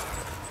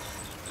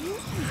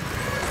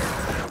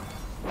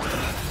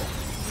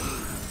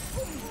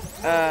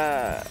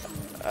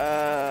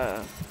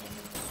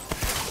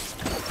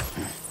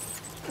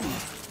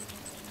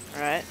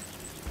 Alright.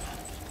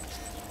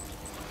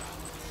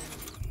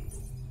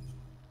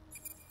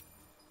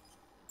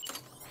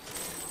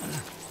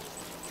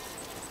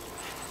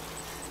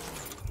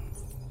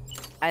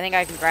 I think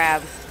I can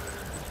grab.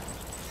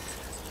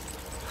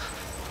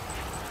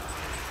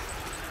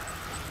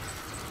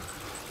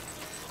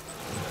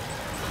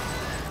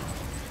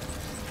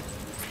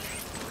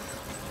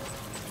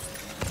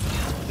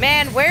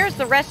 Man, where's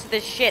the rest of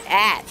this shit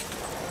at?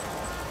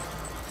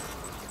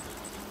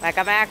 Like,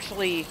 I'm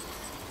actually...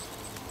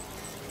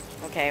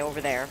 Okay, over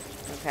there.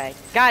 Okay.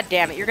 God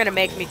damn it, you're gonna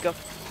make me go...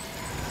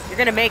 You're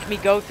gonna make me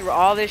go through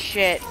all this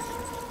shit.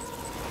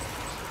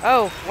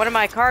 Oh, one of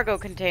my cargo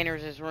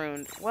containers is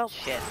ruined. Well,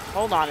 shit.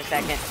 Hold on a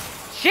second.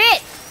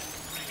 Shit!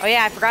 Oh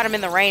yeah, I forgot I'm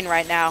in the rain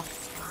right now.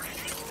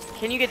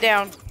 Can you get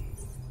down?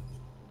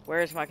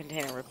 Where's my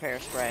container repair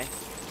spray?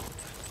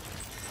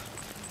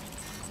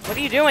 What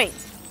are you doing?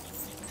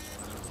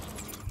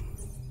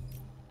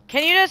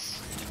 Can you just...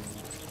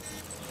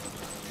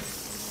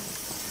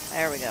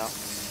 There we go.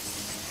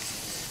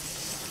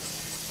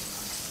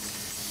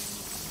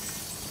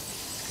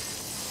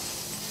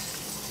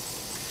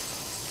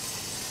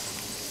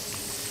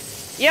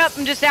 Yep,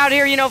 I'm just out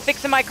here, you know,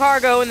 fixing my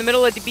cargo in the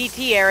middle of the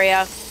BT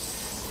area.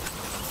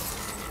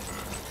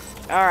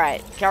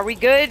 Alright, are we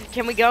good?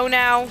 Can we go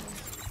now?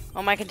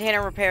 Oh, my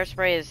container repair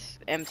spray is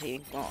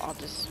empty. Well, I'll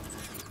just...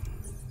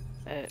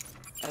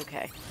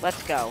 okay,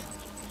 let's go.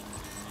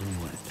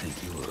 I would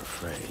think you were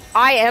afraid.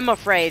 I am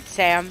afraid,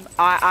 Sam.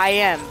 I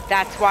am.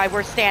 That's why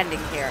we're standing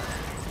here.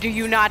 Do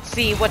you not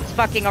see what's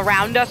fucking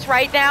around us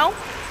right now?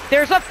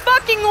 There's a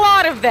fucking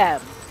lot of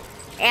them!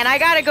 And I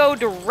gotta go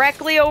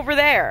directly over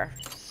there.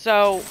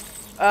 So,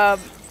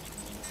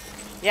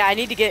 yeah, I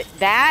need to get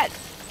that.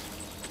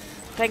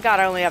 Thank God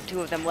I only have 2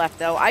 of them left,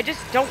 though. I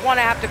just don't want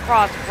to have to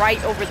cross right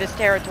over this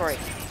territory.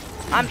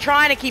 I'm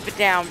trying to keep it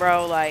down,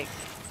 bro. Like,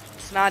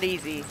 it's not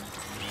easy.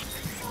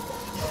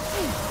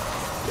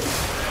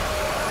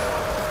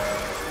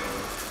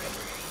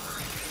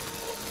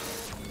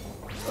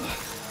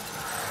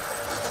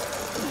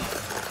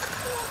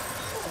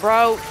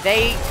 Bro,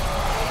 they...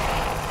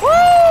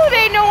 Woo!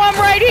 They know I'm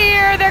right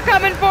here! They're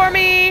coming for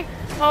me!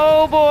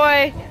 Oh,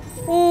 boy.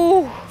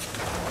 Ooh.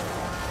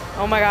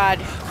 Oh, my God.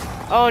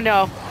 Oh,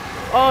 no.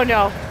 Oh,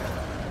 no.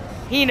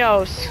 He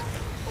knows.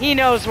 He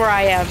knows where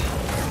I am.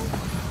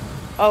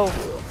 Oh.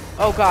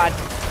 Oh, God.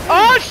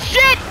 Oh,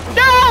 shit!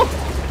 No!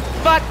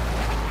 Fuck.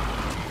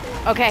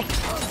 Okay.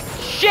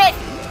 Shit!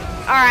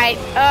 Alright,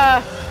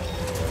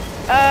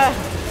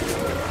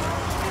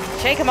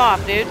 shake him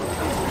off, dude.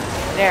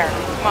 There.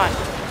 Come on.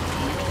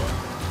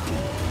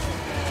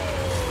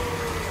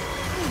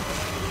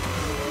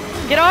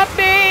 Get off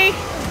me!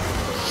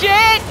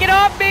 Shit! Get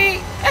off me!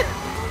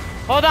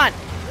 Hold on.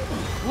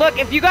 Look,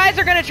 if you guys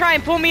are gonna try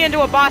and pull me into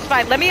a boss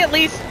fight, let me at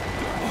least...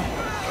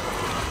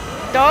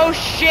 Oh,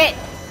 shit!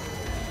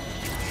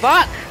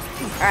 Fuck!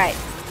 Alright.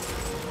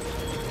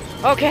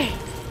 Okay.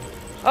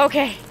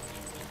 Okay.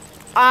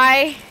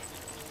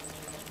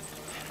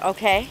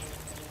 Okay.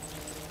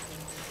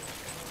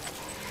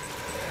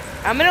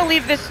 I'm gonna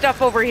leave this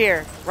stuff over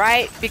here,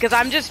 right? Because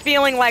I'm just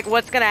feeling like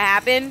what's gonna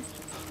happen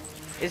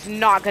is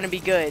not gonna be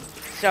good.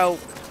 So,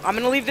 I'm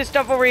gonna leave this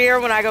stuff over here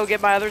when I go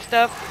get my other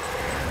stuff.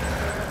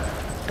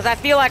 Because I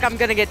feel like I'm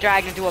gonna get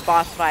dragged into a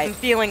boss fight. I'm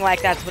feeling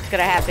like that's what's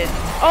gonna happen.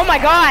 Oh my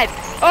god!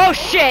 Oh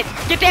shit!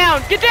 Get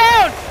down! Get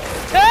down!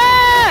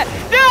 Ah!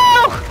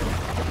 No!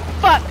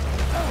 Fuck!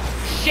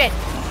 Shit.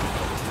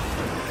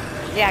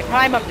 Yeah,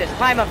 climb up this.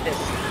 Climb up this.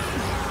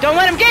 Don't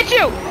let him get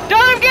you!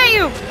 Don't let him get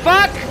you!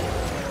 Fuck!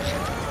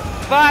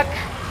 Fuck!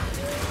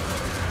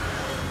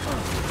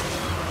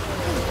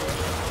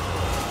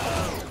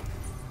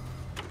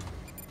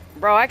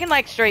 Bro, I can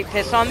like straight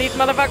piss on these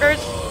motherfuckers.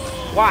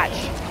 Watch.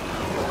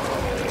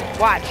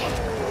 Watch.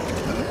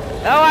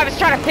 Oh, I was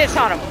trying to piss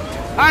on him.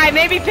 Alright,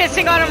 maybe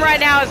pissing on him right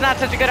now is not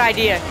such a good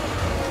idea.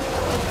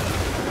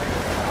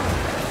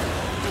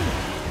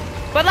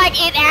 But like,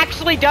 it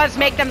actually does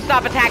make them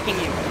stop attacking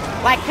you.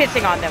 Like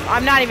pissing on them.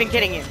 I'm not even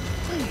kidding you.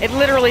 It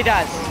literally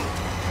does.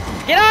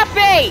 Get off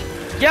me!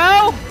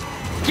 Yo!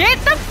 Get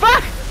the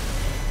fuck!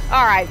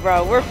 Alright,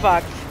 bro, we're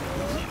fucked.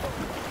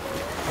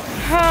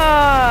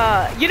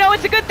 You know,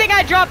 it's a good thing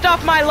I dropped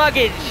off my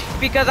luggage,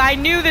 because I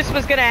knew this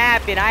was gonna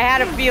happen. I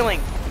had a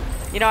feeling.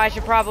 You know, I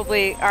should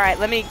probably... Alright,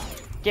 let me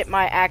get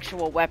my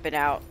actual weapon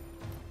out.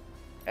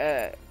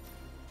 Yeah.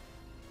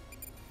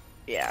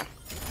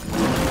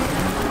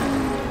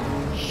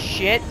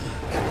 Shit.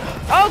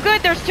 Oh,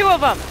 good, there's 2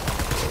 of them.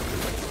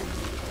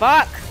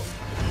 Fuck.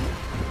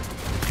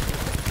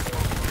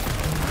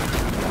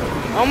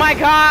 Oh my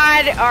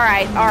god.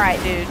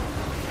 Alright, dude.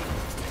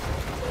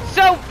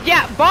 So,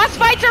 yeah, boss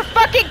fights are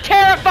fucking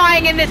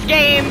terrifying in this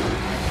game,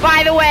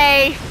 by the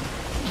way.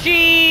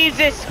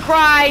 Jesus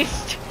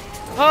Christ.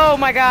 Oh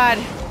my god.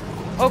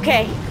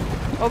 Okay.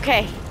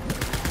 Okay.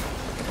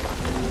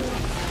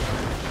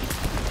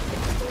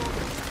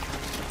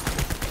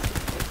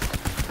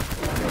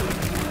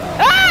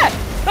 Ah!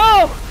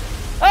 Oh!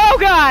 Oh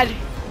god!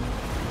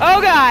 Oh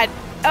god!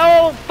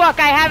 Oh fuck,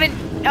 I haven't...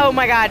 Oh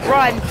my god,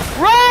 run!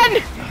 Run!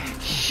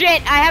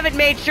 Shit, I haven't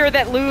made sure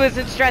that Lou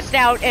isn't stressed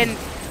out and,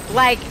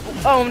 like,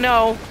 oh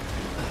no.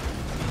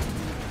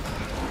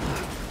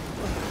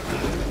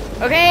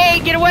 Okay,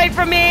 get away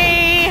from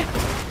me!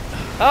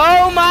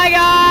 Oh my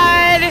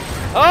god!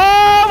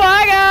 Oh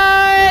my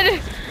god!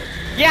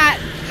 Yeah,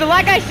 so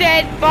like I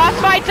said, boss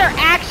fights are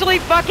actually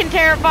fucking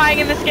terrifying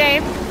in this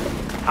game.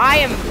 I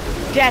am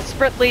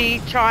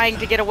desperately trying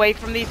to get away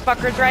from these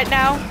fuckers right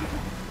now.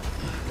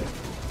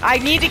 I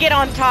need to get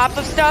on top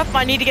of stuff.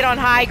 I need to get on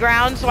high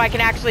ground so I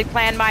can actually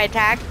plan my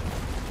attack.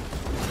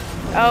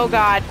 Oh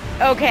god.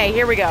 Okay,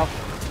 here we go.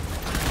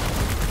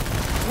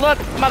 Look,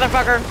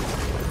 motherfucker.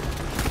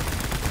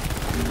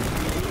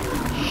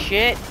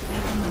 Shit.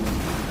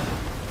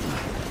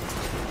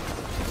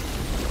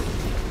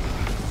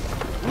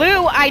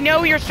 Lou, I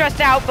know you're stressed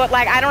out, but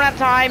like, I don't have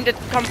time to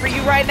come for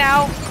you right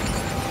now.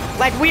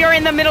 Like, we are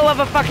in the middle of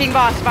a fucking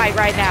boss fight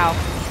right now.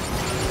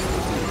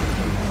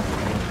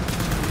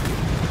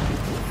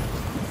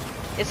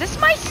 Is this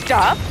my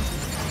stuff?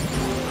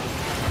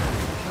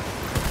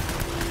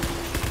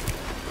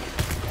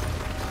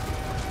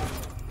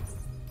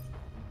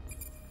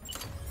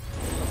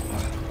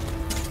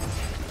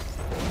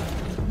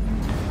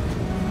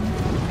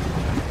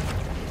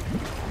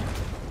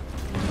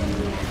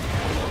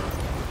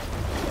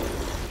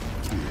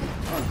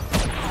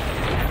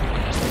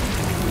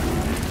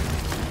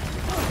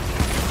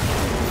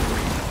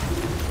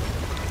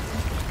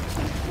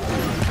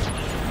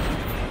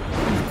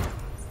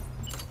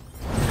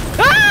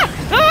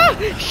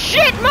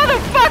 Shit,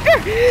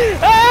 motherfucker!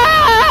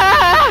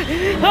 Ah!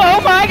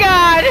 Oh my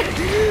god!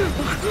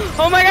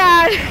 Oh my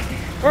god!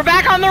 We're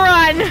back on the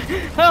run!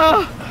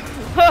 Oh!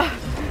 Oh.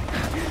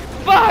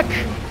 Fuck!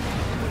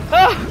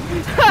 Oh!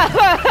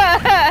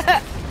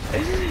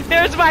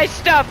 There's my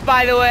stuff,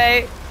 by the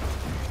way.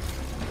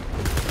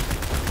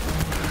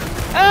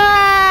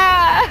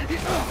 Ah!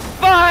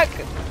 Fuck!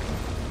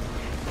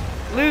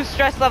 Lou's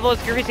stress level is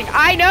increasing.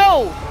 I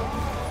know!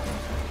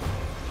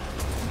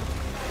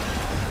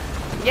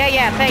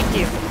 Yeah, thank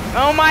you.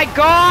 Oh my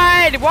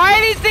god! Why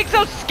are these things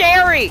so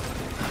scary?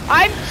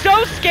 I'm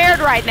so scared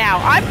right now.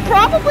 I'm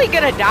probably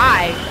gonna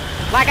die.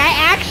 Like, I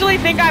actually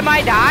think I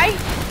might die.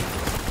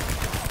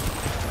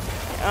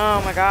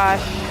 Oh my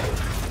gosh.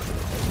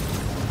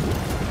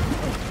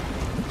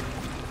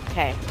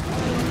 Okay.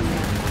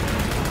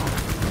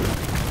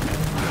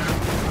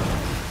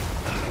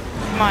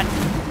 Come on.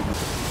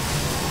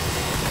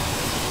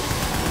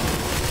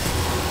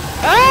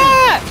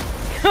 Ah!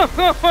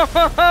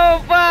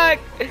 Oh, fuck!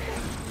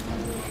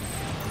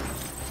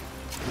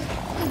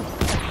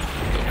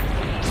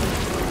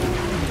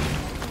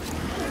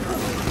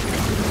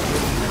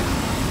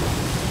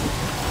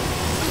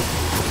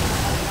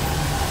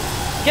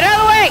 Get out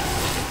of the way!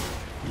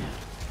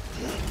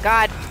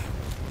 God.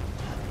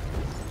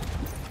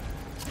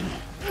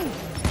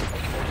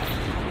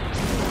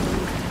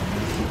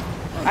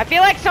 I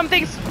feel like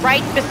something's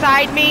right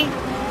beside me.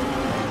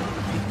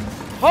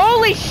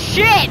 Holy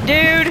shit,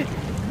 dude!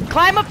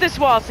 Climb up this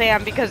wall,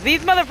 Sam, because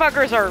these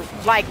motherfuckers are,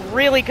 like,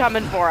 really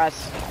coming for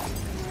us.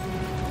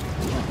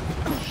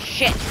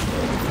 Shit.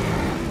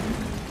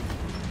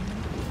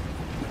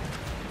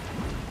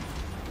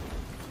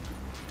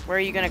 Where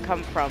are you gonna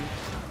come from?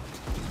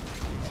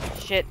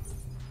 Shit.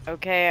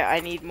 Okay,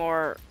 I need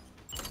more.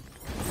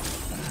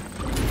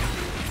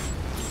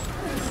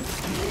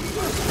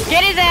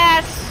 Get his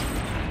ass!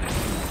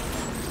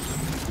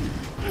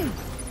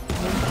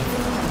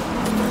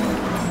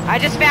 I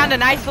just found a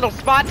nice little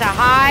spot to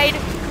hide,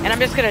 and I'm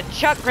just gonna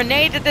chuck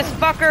grenades at this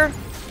fucker.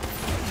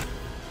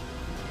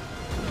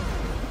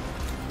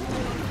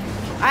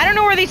 I don't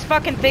know where these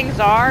fucking things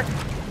are.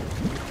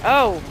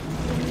 Oh.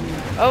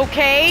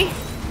 Okay.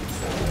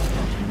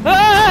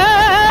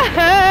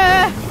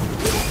 Ah!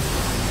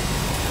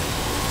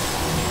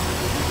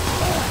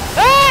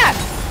 Ah!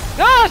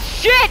 Oh,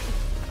 shit!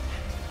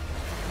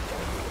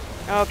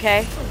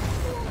 Okay.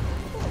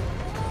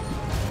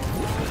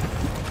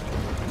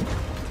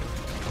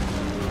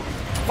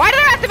 Why do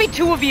there have to be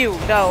two of you,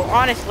 though,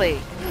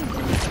 honestly?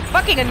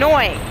 Fucking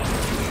annoying.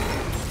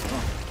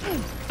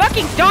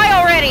 Fucking die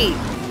already!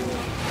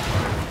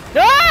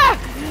 Ah!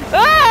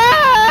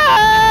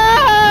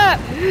 Ah!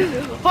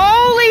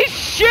 Holy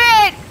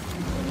shit!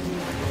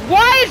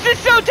 Why is this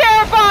so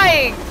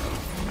terrifying?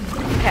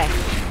 Okay.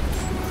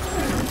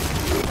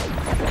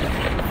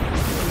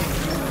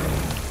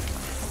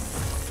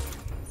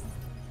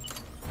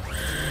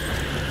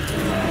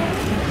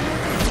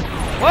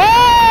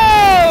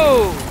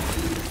 Whoa!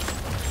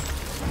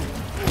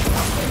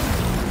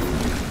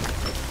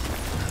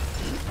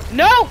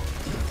 No!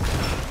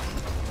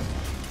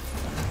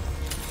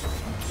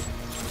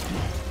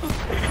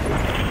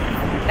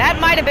 That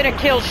might have been a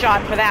kill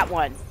shot for that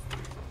one.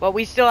 But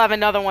we still have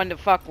another one to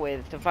fuck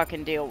with, to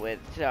fucking deal with,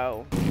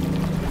 so.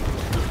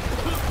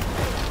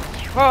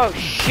 Oh,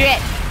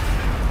 shit.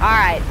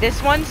 Alright,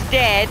 this one's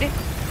dead.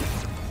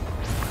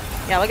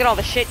 Yeah, look at all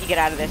the shit you get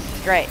out of this.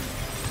 It's great.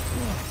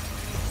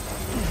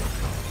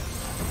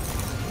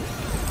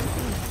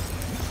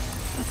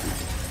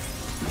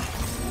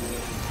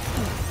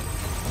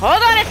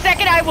 Hold on a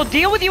second, I will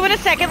deal with you in a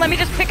second. Let me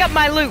just pick up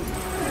my loot.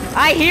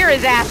 I hear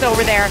his ass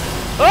over there.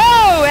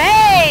 Oh,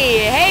 hey!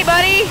 Hey,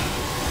 buddy!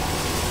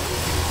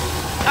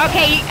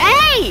 Okay,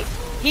 hey!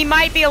 He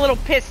might be a little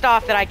pissed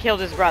off that I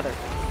killed his brother.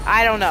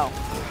 I don't know.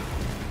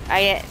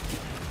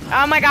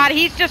 Oh my god,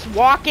 he's just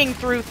walking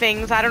through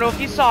things. I don't know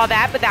if you saw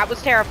that, but that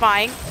was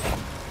terrifying.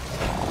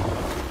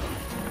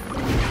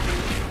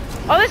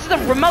 Oh, this is a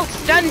remote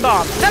stun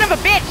bomb. Son of a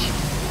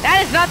bitch!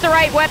 That is not the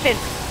right weapon.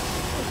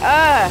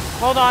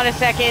 Hold on a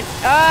second.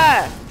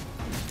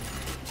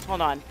 Hold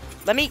on.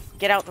 Let me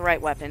get out the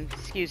right weapon.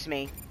 Excuse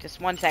me.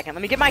 Just 1 second.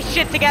 Let me get my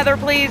shit together,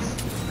 please.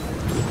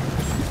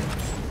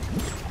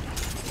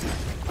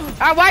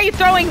 Why are you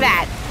throwing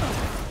that?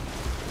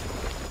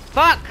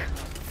 Fuck.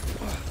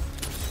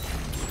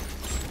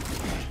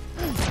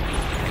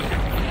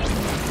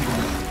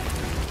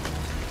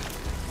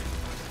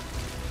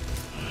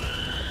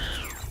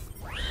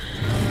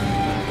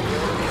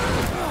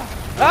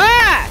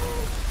 Ah!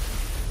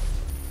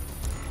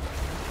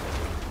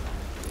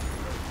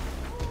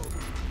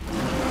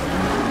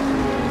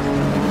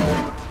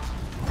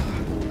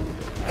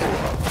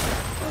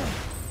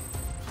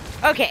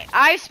 Okay,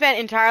 I spent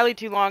entirely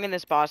too long in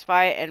this boss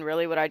fight, and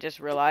really what I just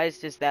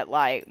realized is that,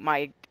 like,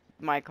 my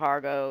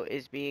cargo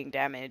is being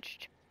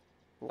damaged,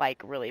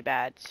 like, really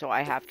bad, so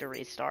I have to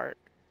restart.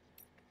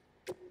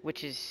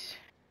 Which is...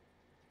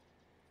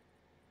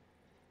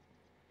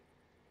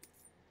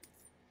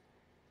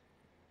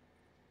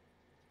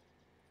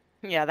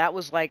 Yeah, that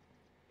was, like,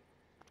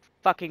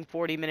 fucking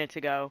 40 minutes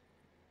ago.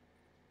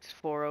 It's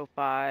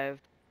 4:05,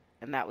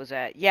 and that was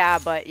it. Yeah,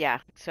 but, yeah,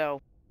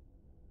 so...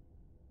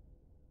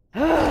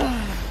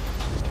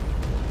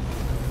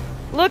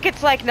 Look,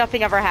 it's like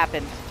nothing ever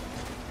happened.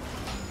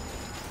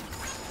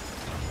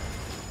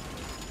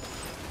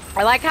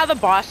 I like how the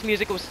boss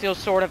music was still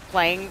sort of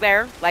playing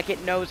there. Like,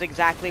 it knows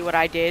exactly what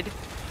I did.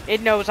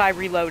 It knows I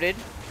reloaded.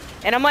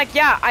 And I'm like,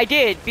 yeah, I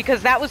did,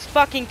 because that was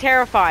fucking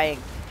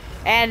terrifying.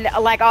 And,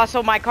 like,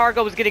 also, my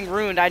cargo was getting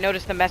ruined. I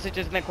noticed the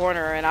messages in the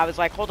corner, and I was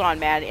like, hold on,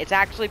 man. It's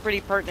actually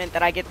pretty pertinent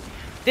that I get...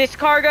 This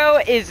cargo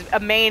is a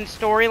main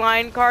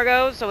storyline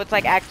cargo, so it's,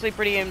 like, actually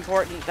pretty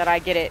important that I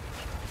get it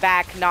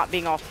back not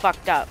being all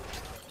fucked up.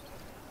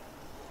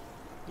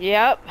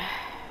 Yep.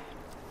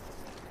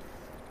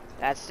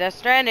 That's Death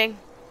Stranding.